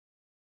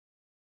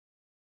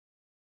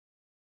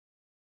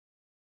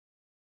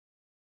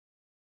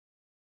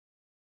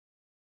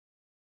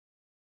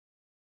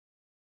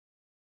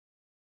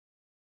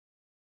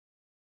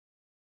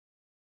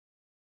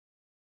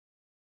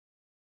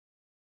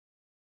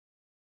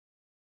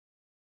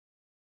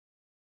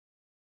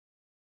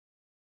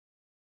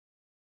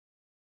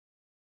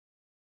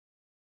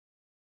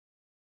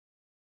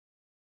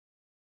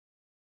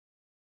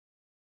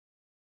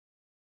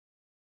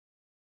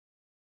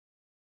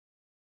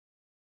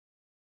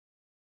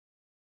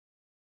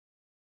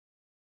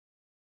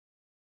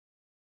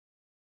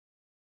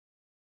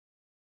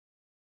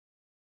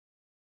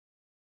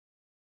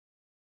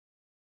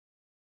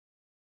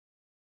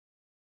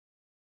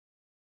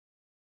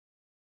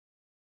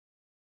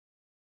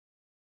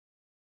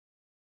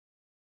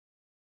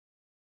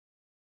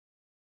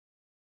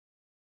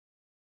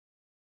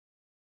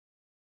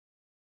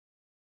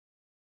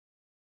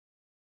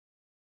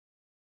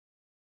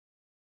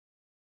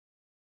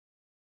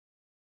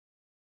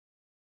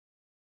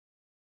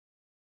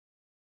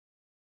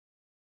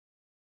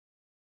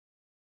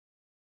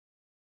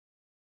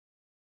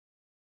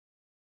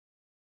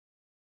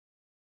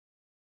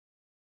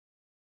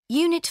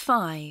Unit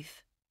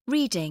 5.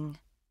 Reading.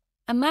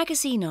 A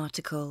magazine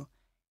article.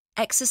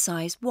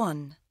 Exercise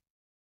 1.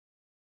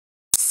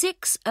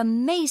 6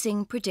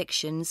 amazing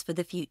predictions for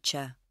the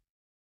future.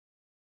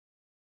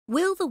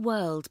 Will the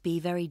world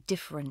be very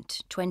different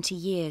 20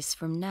 years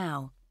from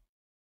now?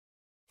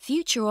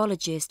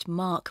 Futurologist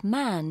Mark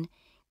Mann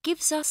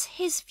gives us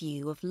his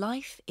view of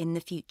life in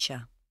the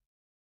future.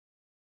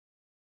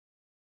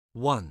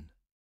 1.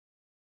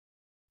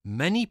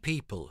 Many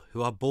people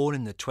who are born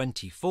in the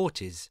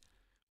 2040s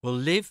will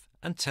live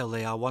until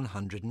they are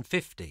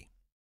 150.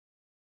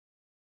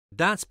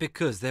 That's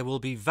because there will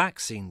be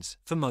vaccines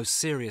for most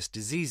serious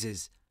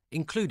diseases,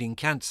 including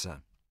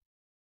cancer.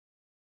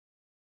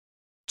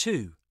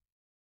 2.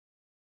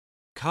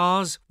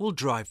 Cars will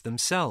drive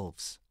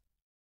themselves.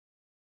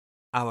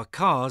 Our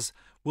cars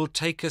will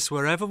take us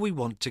wherever we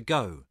want to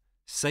go,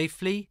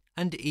 safely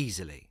and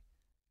easily,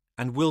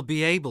 and we'll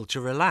be able to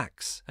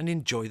relax and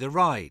enjoy the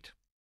ride.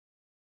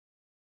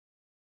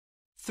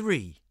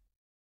 3.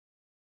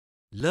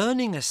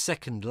 Learning a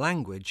second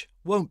language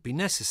won't be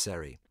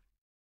necessary.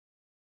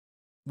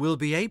 We'll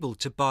be able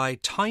to buy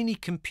tiny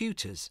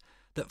computers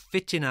that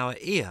fit in our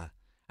ear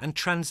and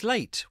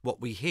translate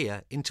what we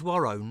hear into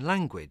our own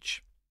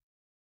language.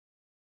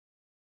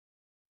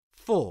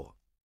 4.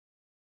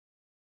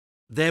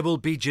 There will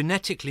be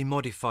genetically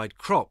modified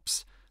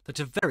crops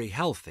that are very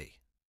healthy.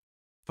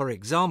 For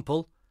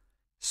example,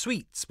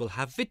 sweets will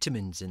have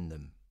vitamins in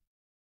them.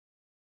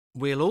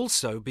 We'll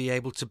also be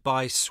able to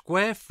buy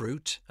square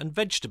fruit and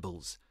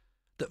vegetables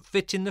that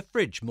fit in the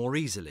fridge more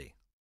easily.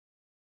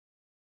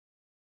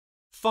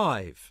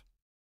 5.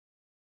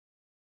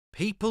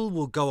 People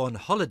will go on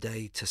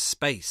holiday to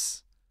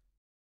space.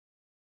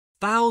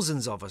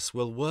 Thousands of us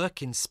will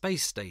work in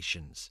space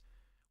stations,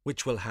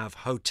 which will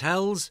have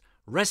hotels,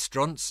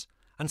 restaurants,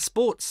 and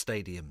sports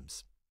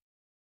stadiums.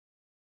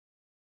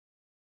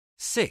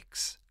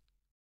 6.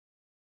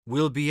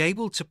 We'll be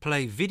able to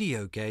play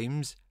video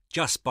games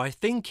just by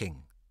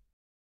thinking.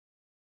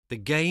 The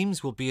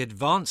games will be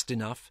advanced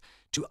enough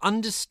to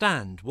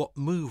understand what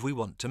move we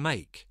want to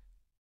make.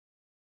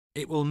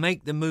 It will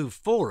make the move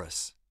for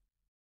us.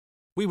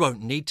 We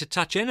won't need to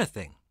touch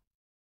anything.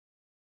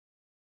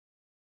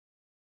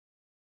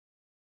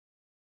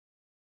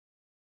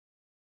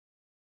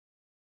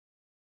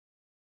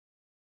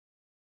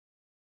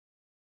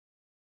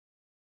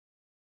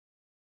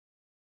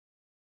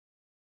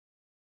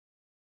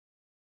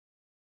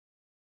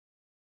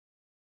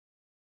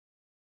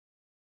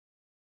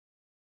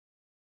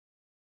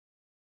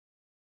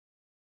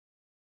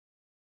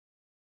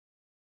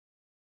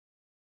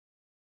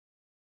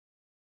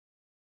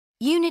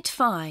 Unit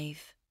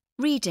 5.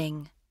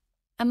 Reading.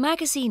 A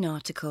magazine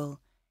article.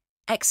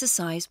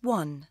 Exercise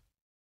 1.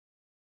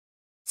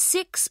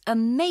 6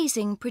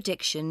 amazing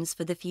predictions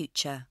for the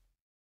future.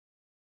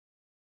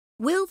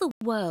 Will the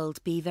world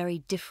be very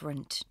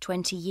different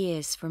 20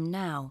 years from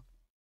now?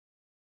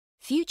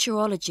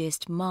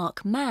 Futurologist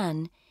Mark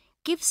Mann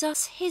gives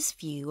us his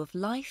view of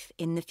life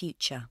in the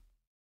future.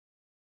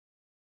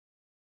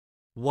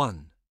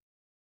 1.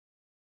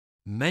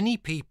 Many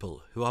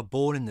people who are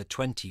born in the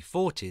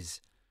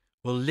 2040s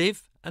will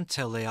live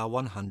until they are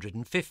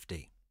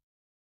 150.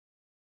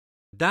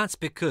 That's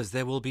because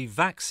there will be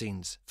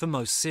vaccines for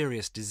most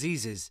serious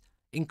diseases,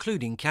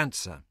 including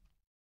cancer.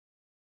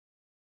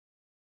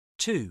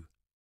 2.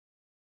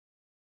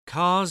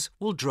 Cars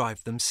will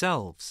drive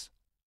themselves.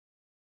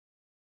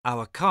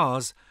 Our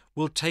cars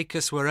will take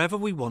us wherever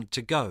we want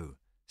to go,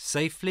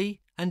 safely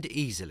and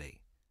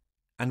easily,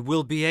 and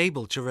we'll be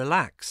able to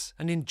relax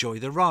and enjoy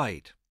the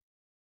ride.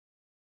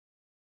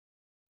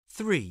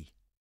 3.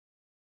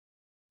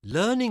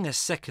 Learning a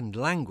second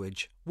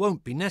language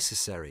won't be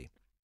necessary.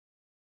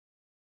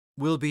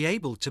 We'll be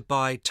able to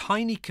buy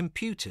tiny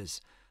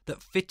computers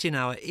that fit in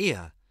our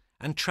ear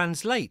and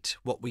translate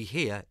what we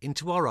hear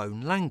into our own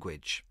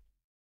language.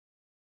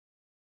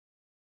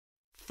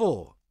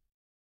 4.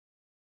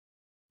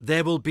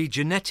 There will be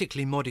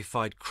genetically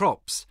modified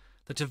crops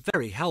that are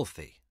very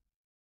healthy.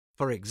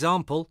 For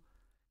example,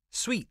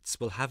 sweets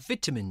will have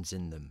vitamins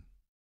in them.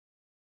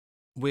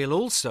 We'll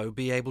also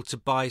be able to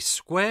buy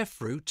square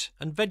fruit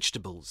and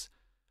vegetables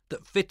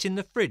that fit in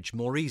the fridge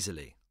more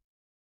easily.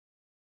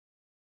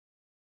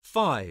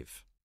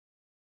 5.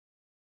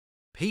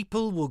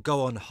 People will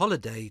go on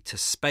holiday to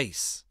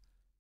space.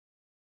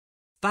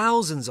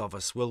 Thousands of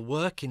us will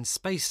work in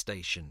space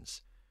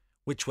stations,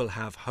 which will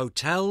have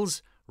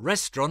hotels,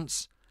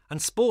 restaurants,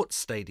 and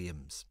sports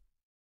stadiums.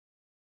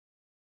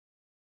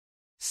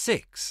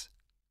 6.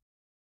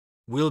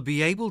 We'll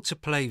be able to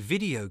play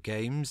video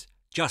games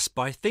just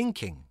by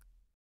thinking.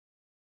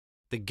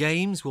 The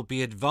games will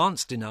be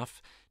advanced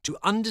enough to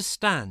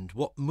understand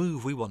what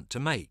move we want to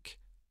make.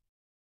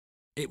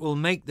 It will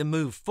make the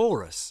move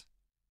for us.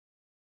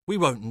 We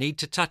won't need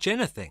to touch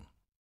anything.